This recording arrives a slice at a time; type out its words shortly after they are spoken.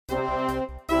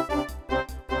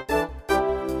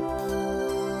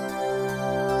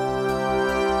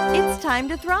time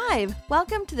to thrive.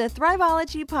 Welcome to the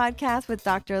Thriveology Podcast with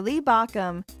Dr. Lee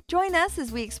Baucom. Join us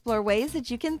as we explore ways that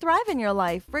you can thrive in your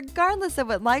life, regardless of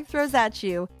what life throws at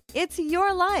you. It's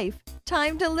your life.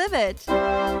 Time to live it.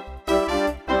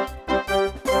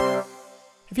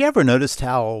 Have you ever noticed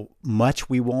how much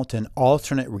we want an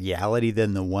alternate reality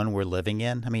than the one we're living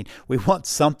in? I mean, we want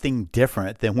something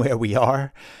different than where we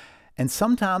are. And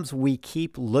sometimes we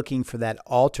keep looking for that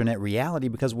alternate reality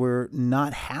because we're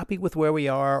not happy with where we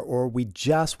are, or we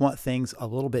just want things a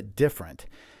little bit different.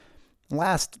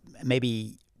 Last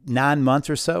maybe 9 months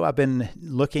or so, I've been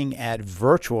looking at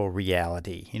virtual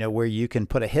reality, where you can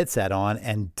put a headset on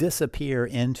and disappear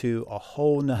into a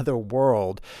whole nother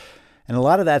world. And a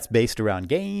lot of that's based around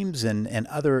games and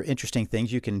other interesting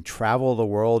things. You can travel the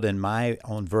world in my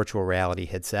own virtual reality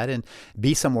headset and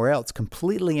be somewhere else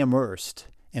completely immersed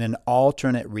in an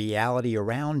alternate reality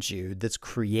around you that's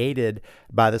created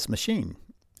by this machine.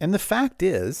 And the fact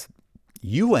is,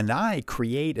 you and I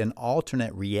create an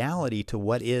alternate reality to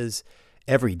what is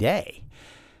every day,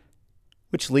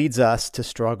 which leads us to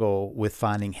struggle with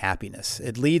finding happiness.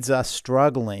 It leads us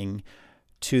struggling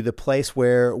to the place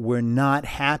where we're not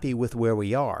happy with where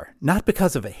we are, not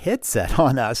because of a headset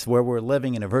on us where we're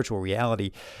living in a virtual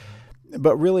reality,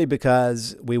 but really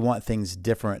because we want things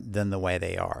different than the way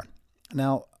they are.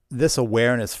 Now, this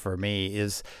awareness for me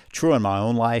is true in my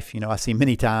own life. I see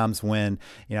many times when,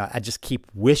 I just keep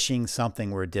wishing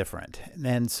something were different.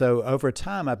 And so over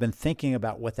time, I've been thinking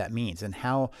about what that means and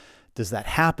how does that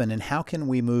happen and how can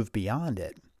we move beyond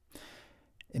it?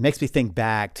 It makes me think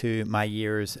back to my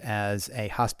years as a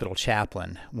hospital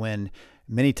chaplain when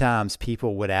many times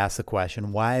people would ask the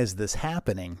question, why is this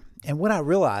happening? And what I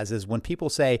realize is when people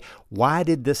say, why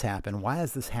did this happen? Why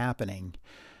is this happening?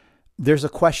 There's a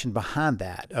question behind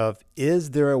that of,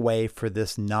 is there a way for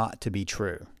this not to be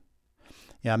true?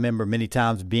 I remember many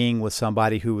times being with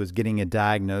somebody who was getting a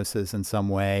diagnosis in some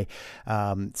way.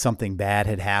 Something bad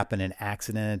had happened, an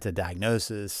accident, a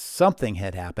diagnosis, something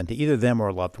had happened to either them or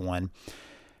a loved one.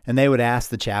 And they would ask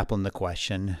the chaplain the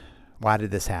question, why did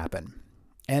this happen?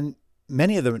 And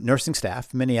many of the nursing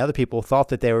staff, many other people thought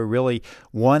that they were really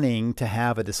wanting to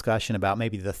have a discussion about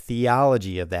maybe the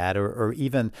theology of that or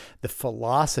even the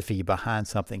philosophy behind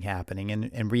something happening. And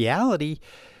in reality,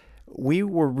 we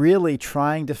were really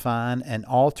trying to find an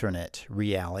alternate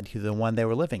reality to the one they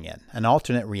were living in, an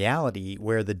alternate reality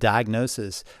where the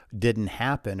diagnosis didn't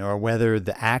happen or whether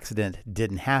the accident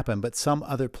didn't happen, but some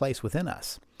other place within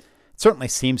us. Certainly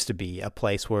seems to be a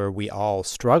place where we all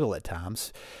struggle at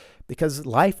times because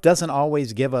life doesn't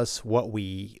always give us what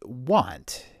we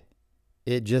want.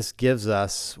 It just gives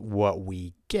us what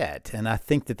we get. And I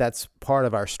think that that's part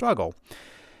of our struggle.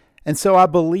 And so I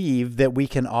believe that we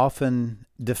can often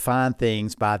define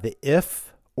things by the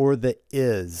if or the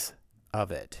is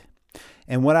of it.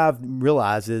 And what I've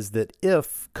realized is that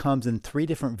if comes in 3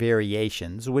 different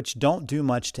variations, which don't do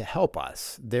much to help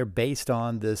us. They're based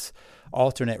on this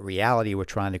alternate reality we're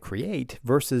trying to create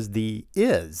versus the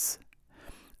is.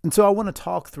 And so I want to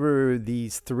talk through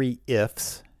these 3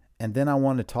 ifs, and then I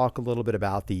want to talk a little bit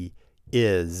about the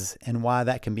is and why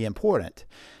that can be important.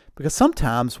 Because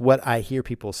sometimes what I hear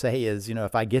people say is,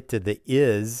 if I get to the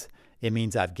is, it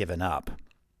means I've given up.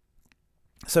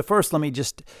 So first, let me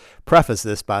just preface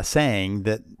this by saying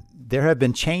that there have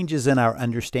been changes in our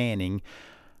understanding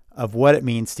of what it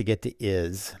means to get to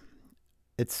is.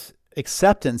 It's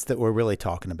acceptance that we're really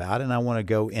talking about, and I want to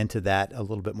go into that a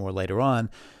little bit more later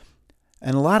on.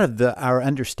 And a lot of our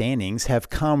understandings have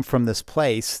come from this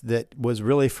place that was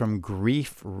really from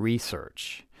grief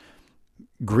research.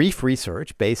 Grief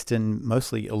research, based in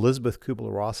mostly Elizabeth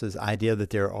Kubler-Ross's idea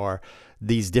that there are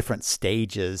these different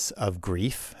stages of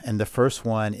grief. And the first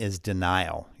one is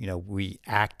denial. We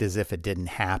act as if it didn't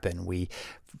happen. We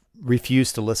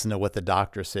refuse to listen to what the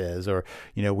doctor says, or,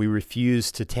 we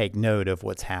refuse to take note of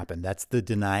what's happened. That's the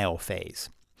denial phase.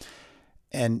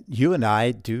 And you and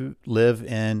I do live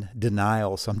in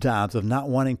denial sometimes of not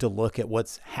wanting to look at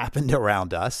what's happened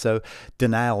around us. So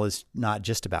denial is not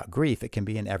just about grief. It can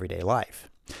be in everyday life.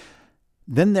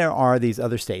 Then there are these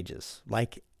other stages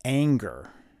like anger.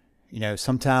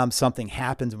 Sometimes something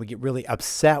happens and we get really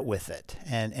upset with it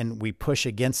and we push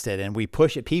against it and we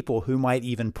push at people who might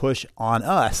even push on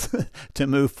us to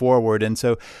move forward. And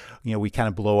so, we kind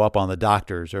of blow up on the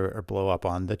doctors or blow up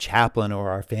on the chaplain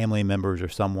or our family members or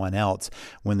someone else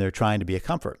when they're trying to be a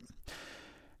comfort.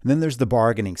 And then there's the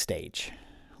bargaining stage,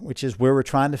 which is where we're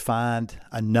trying to find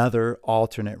another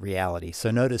alternate reality. So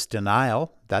notice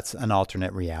denial, that's an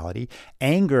alternate reality.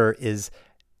 Anger is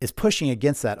is pushing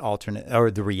against that alternate or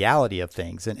the reality of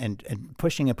things and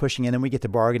pushing and pushing. And then we get to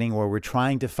bargaining where we're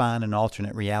trying to find an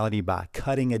alternate reality by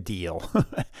cutting a deal.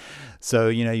 So,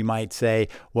 you might say,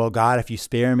 well, God, if you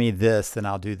spare me this, then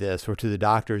I'll do this. Or to the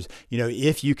doctors,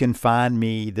 if you can find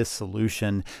me this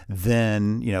solution,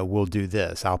 then, we'll do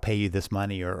this. I'll pay you this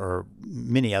money, or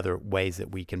many other ways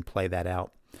that we can play that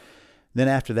out. Then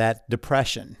after that,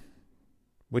 depression,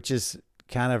 which is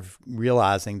kind of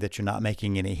realizing that you're not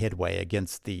making any headway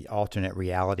against the alternate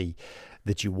reality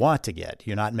that you want to get.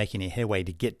 You're not making any headway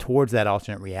to get towards that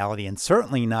alternate reality, and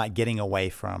certainly not getting away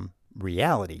from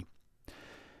reality.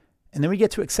 And then we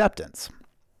get to acceptance.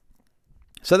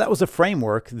 So that was a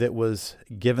framework that was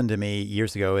given to me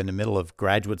years ago in the middle of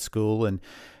graduate school and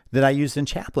that I used in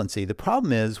chaplaincy. The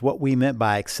problem is what we meant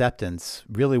by acceptance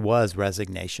really was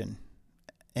resignation.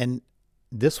 And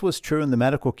this was true in the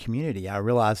medical community. I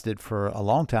realized it for a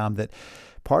long time that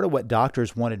part of what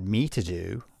doctors wanted me to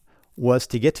do was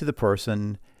to get to the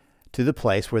person, to the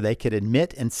place where they could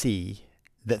admit and see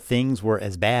that things were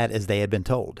as bad as they had been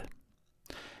told.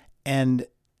 And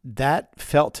that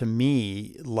felt to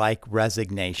me like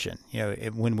resignation.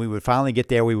 When we would finally get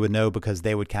there, we would know because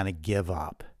they would kind of give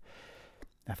up.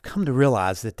 I've come to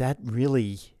realize that that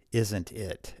really isn't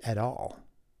it at all.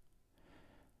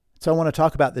 So I want to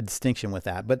talk about the distinction with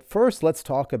that. But first, let's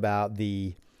talk about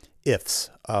the ifs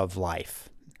of life.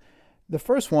 The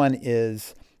first one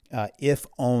is if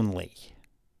only.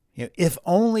 If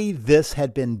only this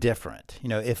had been different.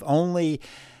 If only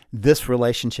this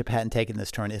relationship hadn't taken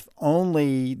this turn. If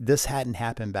only this hadn't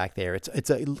happened back there. It's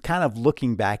a kind of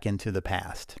looking back into the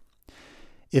past.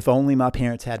 If only my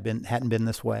parents hadn't been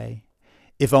this way.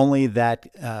 If only that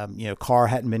car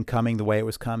hadn't been coming the way it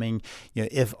was coming.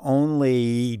 If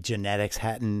only genetics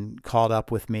hadn't caught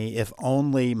up with me. If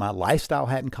only my lifestyle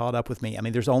hadn't caught up with me. I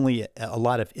mean, there's only a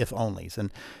lot of if onlys.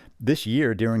 And this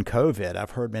year during COVID,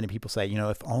 I've heard many people say,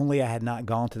 if only I had not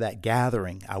gone to that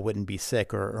gathering, I wouldn't be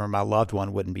sick, or my loved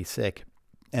one wouldn't be sick.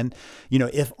 And,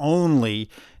 if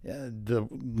only the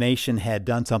nation had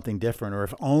done something different, or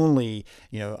if only,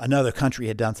 another country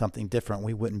had done something different,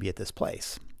 we wouldn't be at this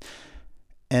place.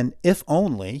 And if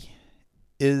only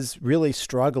is really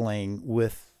struggling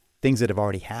with things that have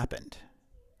already happened.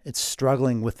 It's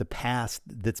struggling with the past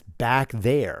that's back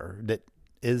there that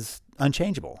is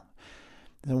unchangeable.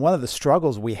 And one of the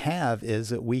struggles we have is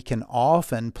that we can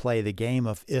often play the game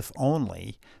of if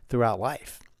only throughout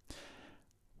life.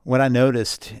 What I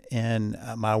noticed in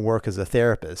my work as a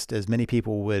therapist is many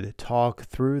people would talk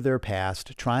through their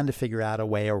past, trying to figure out a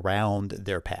way around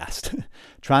their past,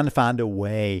 trying to find a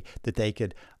way that they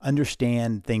could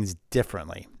understand things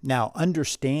differently. Now,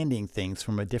 understanding things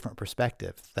from a different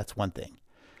perspective, that's one thing.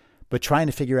 But trying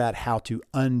to figure out how to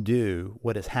undo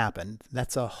what has happened,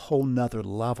 that's a whole nother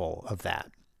level of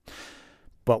that.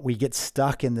 But we get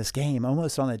stuck in this game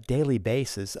almost on a daily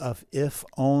basis of if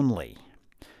only.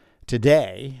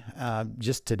 Today,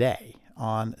 just today,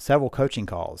 on several coaching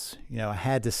calls, I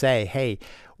had to say, hey,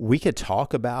 we could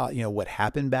talk about, what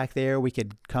happened back there. We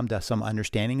could come to some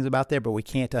understandings about there, but we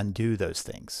can't undo those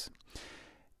things.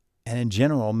 And in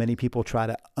general, many people try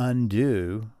to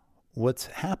undo what's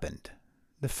happened.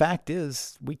 The fact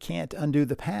is, we can't undo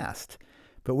the past,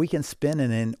 but we can spend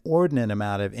an inordinate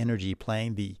amount of energy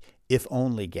playing the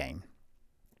if-only game.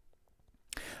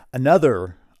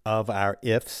 Another of our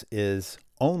ifs is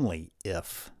only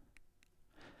if.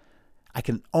 I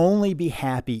can only be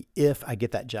happy if I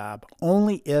get that job,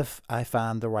 only if I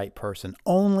find the right person,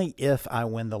 only if I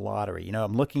win the lottery.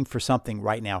 I'm looking for something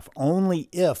right now. Only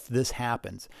if this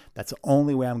happens, that's the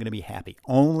only way I'm going to be happy.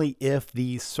 Only if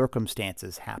these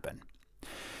circumstances happen.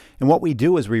 And what we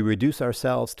do is we reduce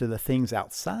ourselves to the things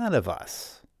outside of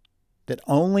us, that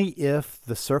only if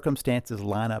the circumstances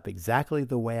line up exactly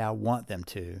the way I want them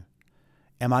to,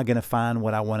 am I going to find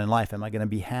what I want in life? Am I going to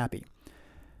be happy?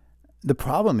 The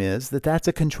problem is that that's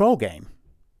a control game.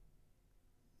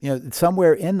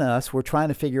 Somewhere in us, we're trying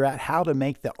to figure out how to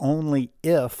make the only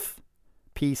if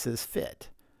pieces fit.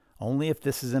 Only if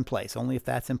this is in place, only if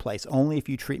that's in place, only if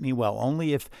you treat me well,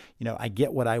 only if, I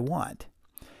get what I want.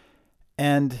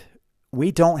 And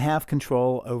we don't have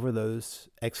control over those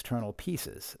external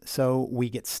pieces. So we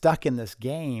get stuck in this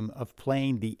game of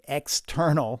playing the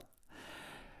external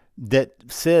that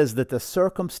says that the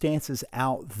circumstances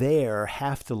out there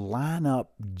have to line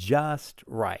up just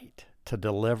right to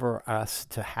deliver us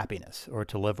to happiness, or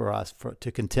to deliver us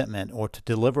to contentment, or to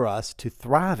deliver us to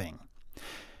thriving.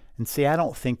 And see, I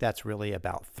don't think that's really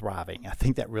about thriving. I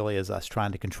think that really is us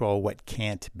trying to control what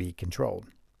can't be controlled.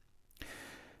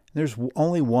 There's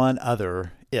only one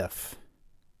other if,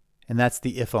 and that's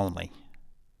the if only.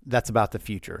 That's about the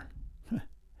future.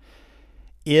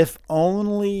 If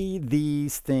only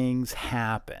these things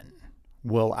happen,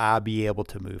 will I be able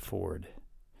to move forward?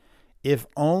 If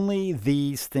only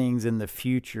these things in the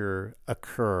future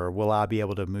occur, will I be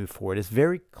able to move forward? It's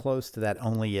very close to that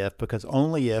only if, because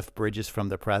only if bridges from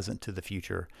the present to the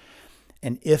future.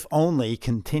 And if only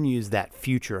continues that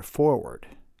future forward.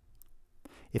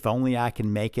 If only I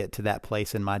can make it to that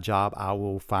place in my job, I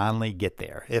will finally get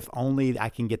there. If only I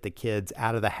can get the kids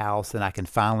out of the house, then I can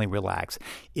finally relax.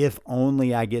 If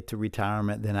only I get to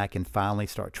retirement, then I can finally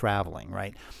start traveling,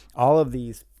 right? All of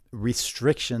these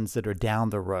restrictions that are down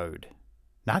the road.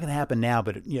 Not going to happen now,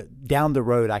 but down the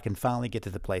road, I can finally get to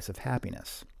the place of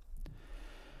happiness.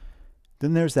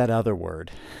 Then there's that other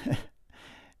word.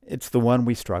 It's the one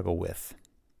we struggle with,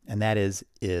 and that is.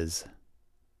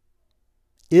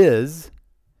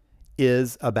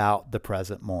 Is about the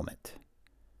present moment.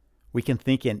 We can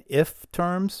think in if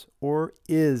terms or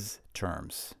is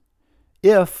terms.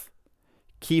 If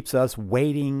keeps us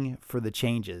waiting for the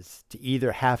changes to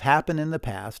either have happened in the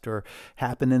past or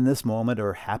happen in this moment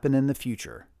or happen in the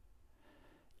future.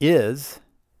 Is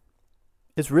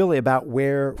really about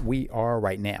where we are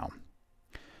right now.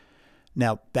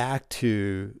 Now, back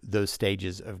to those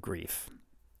stages of grief.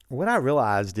 What I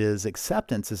realized is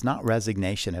acceptance is not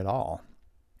resignation at all.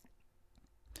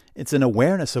 It's an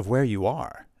awareness of where you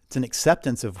are. It's an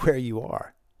acceptance of where you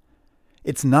are.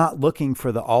 It's not looking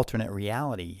for the alternate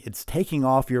reality. It's taking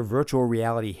off your virtual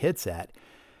reality headset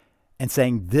and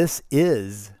saying, this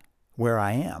is where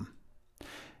I am.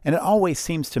 And it always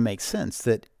seems to make sense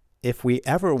that if we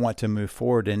ever want to move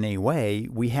forward in any way,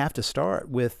 we have to start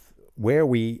with where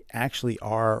we actually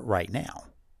are right now.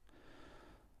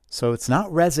 So it's not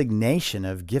resignation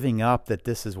of giving up that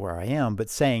this is where I am, but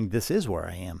saying this is where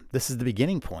I am. This is the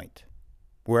beginning point.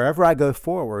 Wherever I go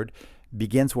forward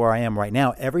begins where I am right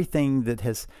now. Everything that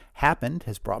has happened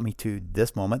has brought me to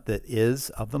this moment that is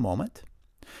of the moment.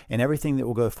 And everything that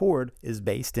will go forward is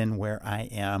based in where I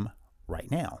am right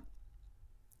now.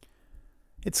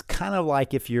 It's kind of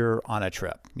like if you're on a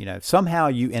trip. Somehow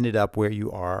you ended up where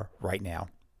you are right now.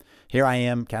 Here I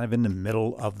am kind of in the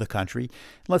middle of the country.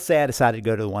 Let's say I decided to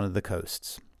go to one of the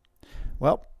coasts.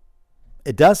 Well,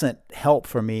 it doesn't help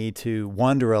for me to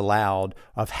wonder aloud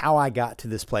of how I got to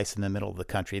this place in the middle of the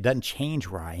country. It doesn't change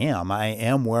where I am. I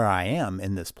am where I am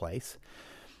in this place.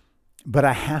 But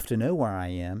I have to know where I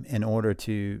am in order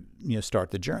to,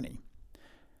 start the journey.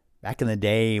 Back in the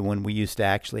day when we used to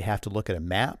actually have to look at a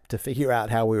map to figure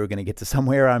out how we were going to get to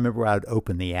somewhere, I remember I would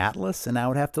open the atlas and I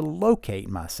would have to locate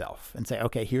myself and say,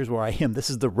 okay, here's where I am.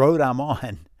 This is the road I'm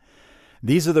on.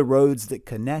 These are the roads that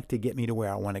connect to get me to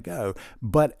where I want to go.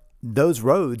 But those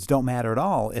roads don't matter at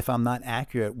all if I'm not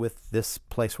accurate with this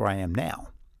place where I am now.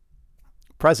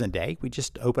 Present day, we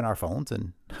just open our phones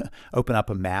and open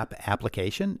up a map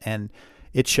application and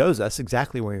it shows us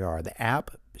exactly where we are. The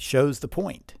app shows the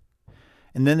point.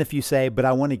 And then if you say, but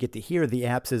I want to get to here, the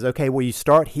app says, okay, well, you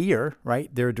start here,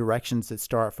 right? There are directions that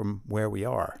start from where we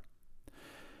are.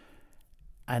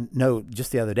 I know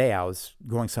just the other day I was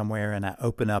going somewhere and I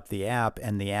opened up the app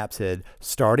and the app said,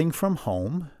 starting from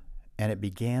home, and it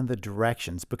began the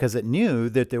directions because it knew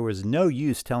that there was no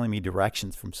use telling me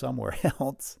directions from somewhere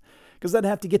else because I'd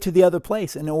have to get to the other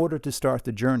place in order to start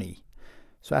the journey.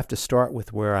 So I have to start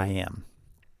with where I am.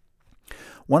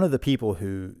 One of the people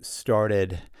who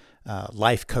started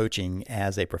life coaching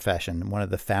as a profession, one of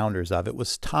the founders of it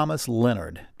was Thomas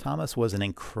Leonard. Thomas was an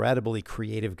incredibly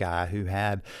creative guy who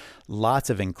had lots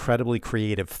of incredibly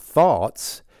creative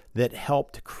thoughts that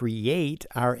helped create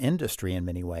our industry in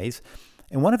many ways.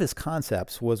 And one of his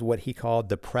concepts was what he called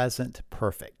the present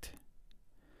perfect.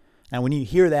 Now, when you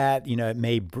hear that, it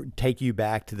may take you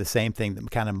back to the same thing, that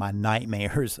kind of my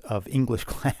nightmares of English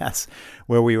class,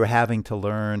 where we were having to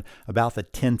learn about the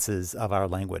tenses of our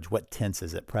language. What tense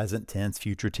is it? Present tense,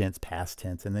 future tense, past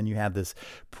tense. And then you have this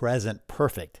present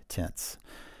perfect tense.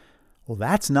 Well,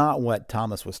 that's not what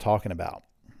Thomas was talking about.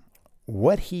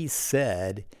 What he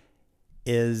said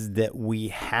is that we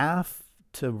have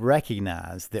to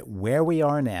recognize that where we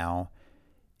are now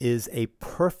is a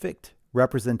perfect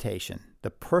representation, the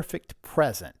perfect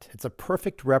present. It's a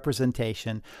perfect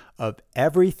representation of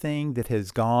everything that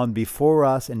has gone before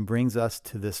us and brings us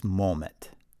to this moment.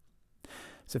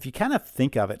 So if you kind of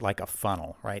think of it like a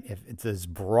funnel, right? If it's this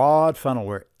broad funnel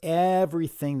where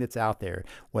everything that's out there,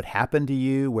 what happened to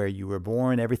you, where you were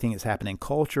born, everything that's happened in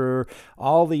culture,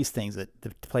 all these things, the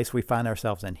place we find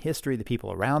ourselves in history, the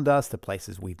people around us, the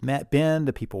places we've been,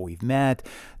 the people we've met,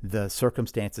 the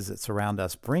circumstances that surround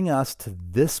us, bring us to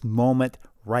this moment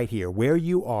right here, where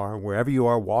you are, wherever you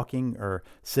are walking or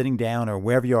sitting down or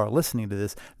wherever you are listening to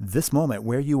this moment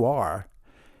where you are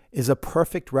is a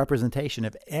perfect representation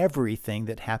of everything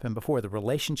that happened before. The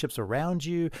relationships around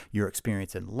you, your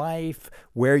experience in life,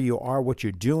 where you are, what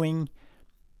you're doing,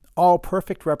 all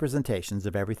perfect representations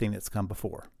of everything that's come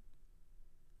before.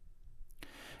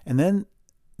 And then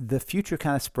the future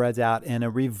kind of spreads out in a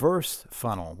reverse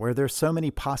funnel where there's so many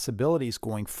possibilities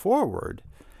going forward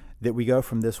that we go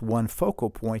from this one focal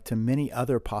point to many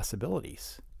other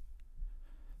possibilities.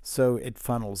 So it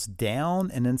funnels down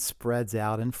and then spreads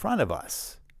out in front of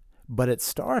us. But it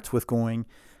starts with going,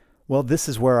 well, this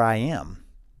is where I am.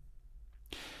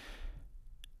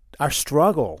 Our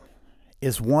struggle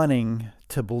is wanting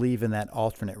to believe in that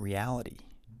alternate reality,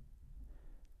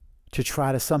 to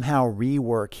try to somehow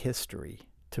rework history,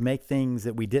 to make things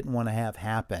that we didn't want to have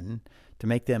happen, to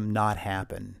make them not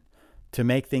happen, to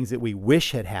make things that we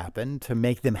wish had happened, to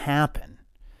make them happen.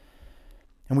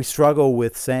 And we struggle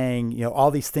with saying, all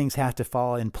these things have to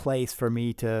fall in place for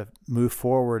me to move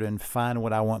forward and find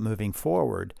what I want moving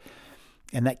forward.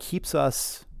 And that keeps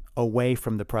us away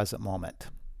from the present moment.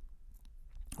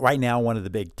 Right now, one of the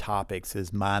big topics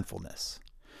is mindfulness.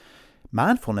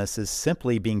 Mindfulness is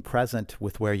simply being present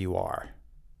with where you are.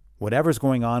 Whatever's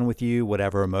going on with you,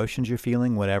 whatever emotions you're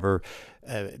feeling, whatever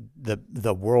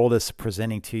the world is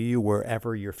presenting to you,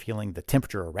 wherever you're feeling the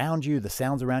temperature around you, the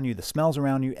sounds around you, the smells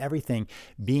around you, everything,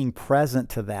 being present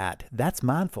to that, that's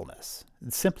mindfulness.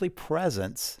 It's simply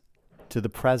presence to the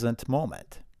present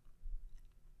moment.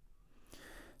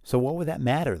 So what would that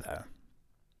matter, though?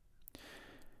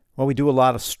 Well, we do a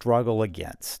lot of struggle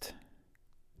against.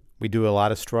 We do a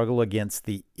lot of struggle against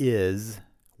the is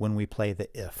when we play the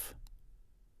if.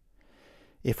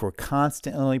 If we're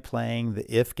constantly playing the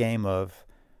if game of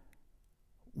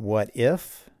what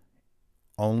if,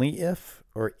 only if,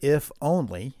 or if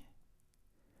only,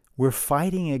 we're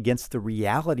fighting against the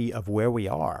reality of where we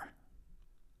are.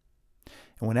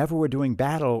 And whenever we're doing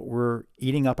battle, we're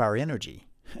eating up our energy.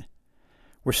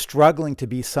 We're struggling to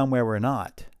be somewhere we're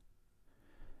not.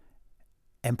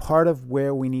 And part of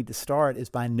where we need to start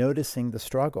is by noticing the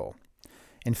struggle.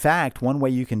 In fact, one way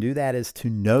you can do that is to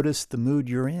notice the mood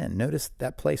you're in. Notice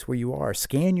that place where you are.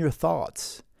 Scan your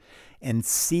thoughts and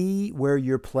see where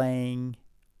you're playing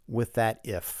with that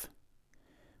if.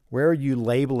 Where are you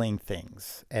labeling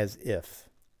things as if?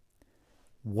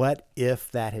 What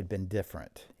if that had been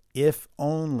different? If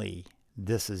only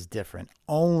this is different.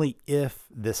 Only if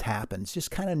this happens.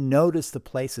 Just kind of notice the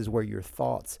places where your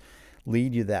thoughts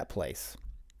lead you that place.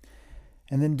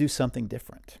 And then do something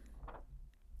different.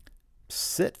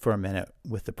 Sit for a minute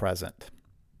with the present.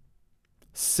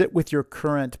 Sit with your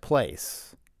current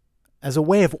place as a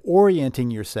way of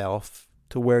orienting yourself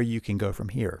to where you can go from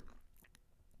here.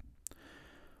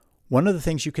 One of the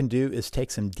things you can do is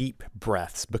take some deep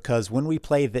breaths, because when we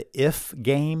play the if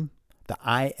game, the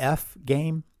IF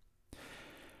game,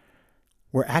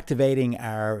 we're activating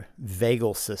our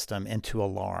vagal system into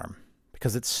alarm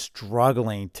because it's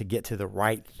struggling to get to the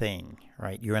right thing,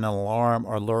 right? You're in alarm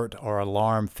or alert or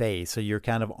alarm phase. So you're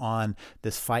kind of on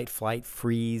this fight, flight,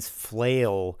 freeze,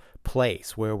 flail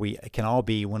place where we can all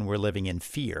be when we're living in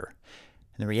fear.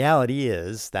 And the reality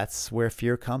is that's where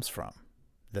fear comes from,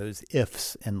 those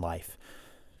ifs in life.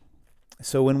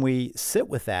 So when we sit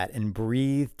with that and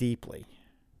breathe deeply,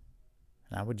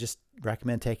 and I would just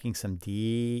recommend taking some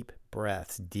deep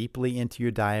breaths deeply into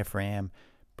your diaphragm,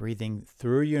 breathing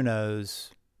through your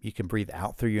nose. You can breathe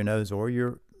out through your nose or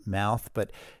your mouth,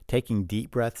 but taking deep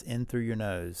breaths in through your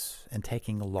nose and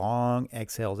taking long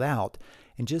exhales out,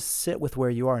 and just sit with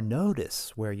where you are.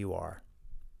 Notice where you are.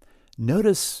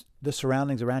 Notice the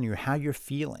surroundings around you, how you're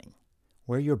feeling,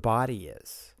 where your body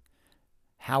is,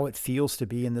 how it feels to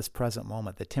be in this present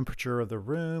moment, the temperature of the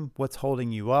room, what's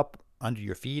holding you up under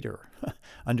your feet or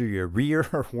under your rear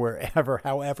or wherever,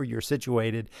 however you're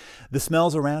situated, the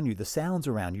smells around you, the sounds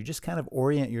around you. Just kind of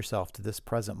orient yourself to this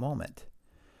present moment.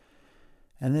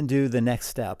 And then do the next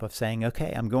step of saying,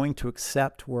 okay, I'm going to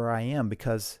accept where I am,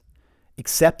 because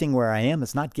accepting where I am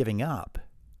is not giving up.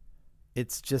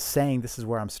 It's just saying this is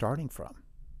where I'm starting from.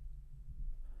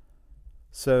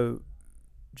 So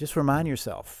just remind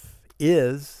yourself,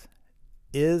 is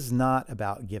not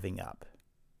about giving up.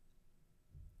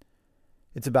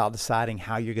 It's about deciding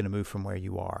how you're going to move from where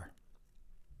you are.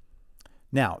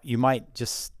 Now, you might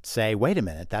just say, wait a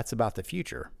minute, that's about the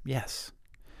future. Yes.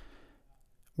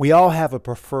 We all have a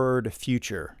preferred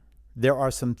future. There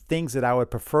are some things that I would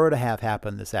prefer to have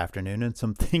happen this afternoon and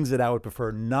some things that I would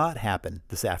prefer not happen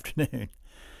this afternoon.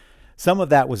 Some of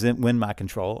that was within my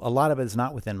control. A lot of it is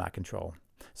not within my control.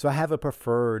 So I have a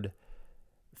preferred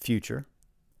future,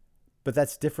 but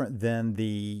that's different than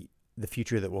the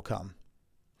future that will come.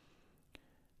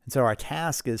 And so our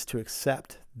task is to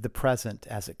accept the present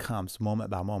as it comes, moment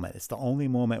by moment. It's the only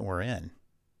moment we're in.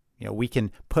 We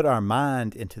can put our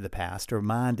mind into the past or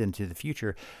mind into the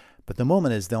future, but the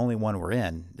moment is the only one we're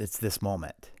in. It's this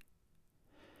moment.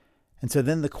 And so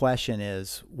then the question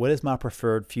is, what is my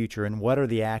preferred future, and what are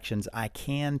the actions I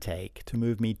can take to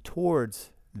move me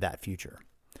towards that future?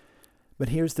 But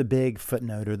here's the big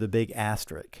footnote or the big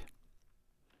asterisk.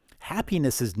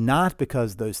 Happiness is not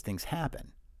because those things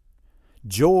happen.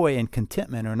 Joy and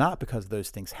contentment are not because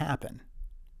those things happen.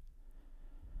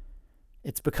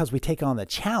 It's because we take on the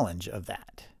challenge of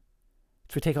that.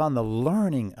 We take on the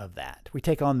learning of that. We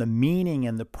take on the meaning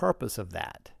and the purpose of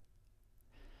that.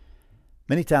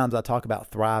 Many times I talk about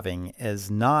thriving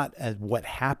as not as what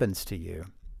happens to you,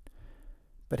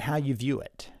 but how you view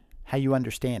it, how you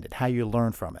understand it, how you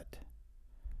learn from it,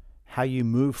 how you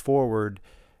move forward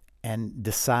and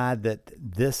decide that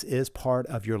this is part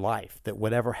of your life, that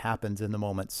whatever happens in the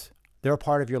moments, they're a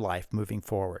part of your life moving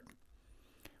forward.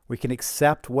 We can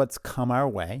accept what's come our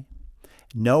way,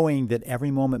 knowing that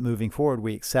every moment moving forward,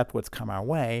 we accept what's come our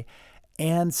way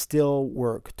and still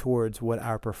work towards what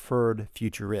our preferred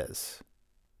future is.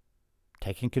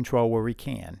 Taking control where we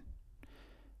can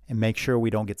and make sure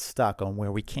we don't get stuck on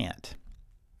where we can't.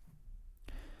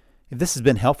 If this has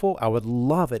been helpful, I would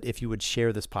love it if you would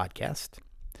share this podcast.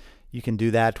 You can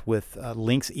do that with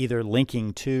links, either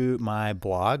linking to my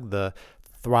blog, the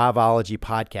Thriveology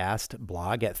Podcast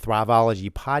blog at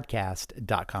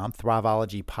thriveologypodcast.com,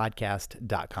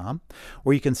 thriveologypodcast.com,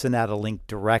 or you can send out a link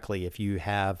directly if you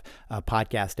have a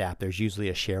podcast app. There's usually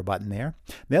a share button there.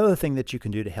 The other thing that you can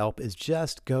do to help is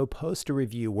just go post a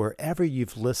review wherever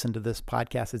you've listened to this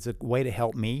podcast. It's a way to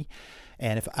help me.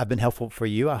 And if I've been helpful for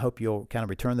you, I hope you'll kind of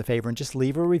return the favor and just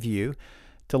leave a review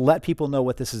to let people know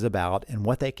what this is about and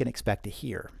what they can expect to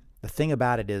hear. The thing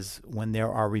about it is when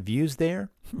there are reviews there,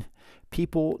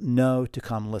 people know to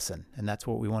come listen, and that's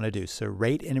what we want to do. So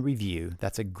rate and review.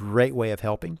 That's a great way of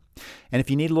helping. And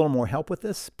if you need a little more help with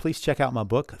this, please check out my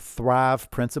book, Thrive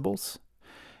Principles.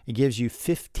 It gives you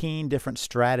 15 different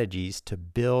strategies to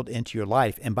build into your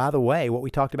life. And by the way, what we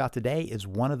talked about today is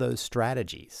one of those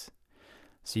strategies.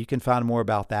 So you can find more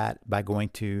about that by going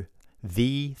to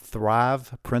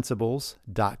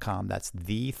thethriveprinciples.com. That's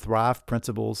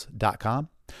thethriveprinciples.com.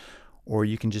 Or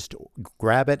you can just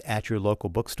grab it at your local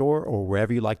bookstore or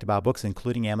wherever you like to buy books,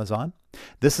 including Amazon.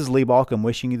 This is Lee Baucom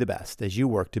wishing you the best as you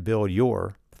work to build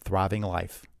your thriving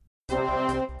life.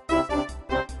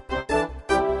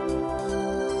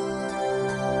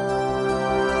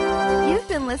 You've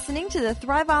been listening to the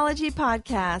Thriveology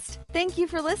Podcast. Thank you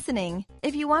for listening.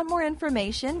 If you want more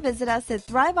information, visit us at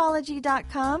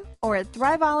thriveology.com or at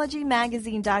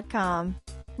thriveologymagazine.com.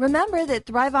 Remember that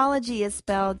Thriveology is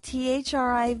spelled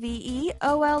Thriveology.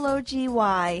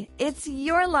 It's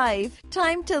your life.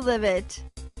 Time to live it.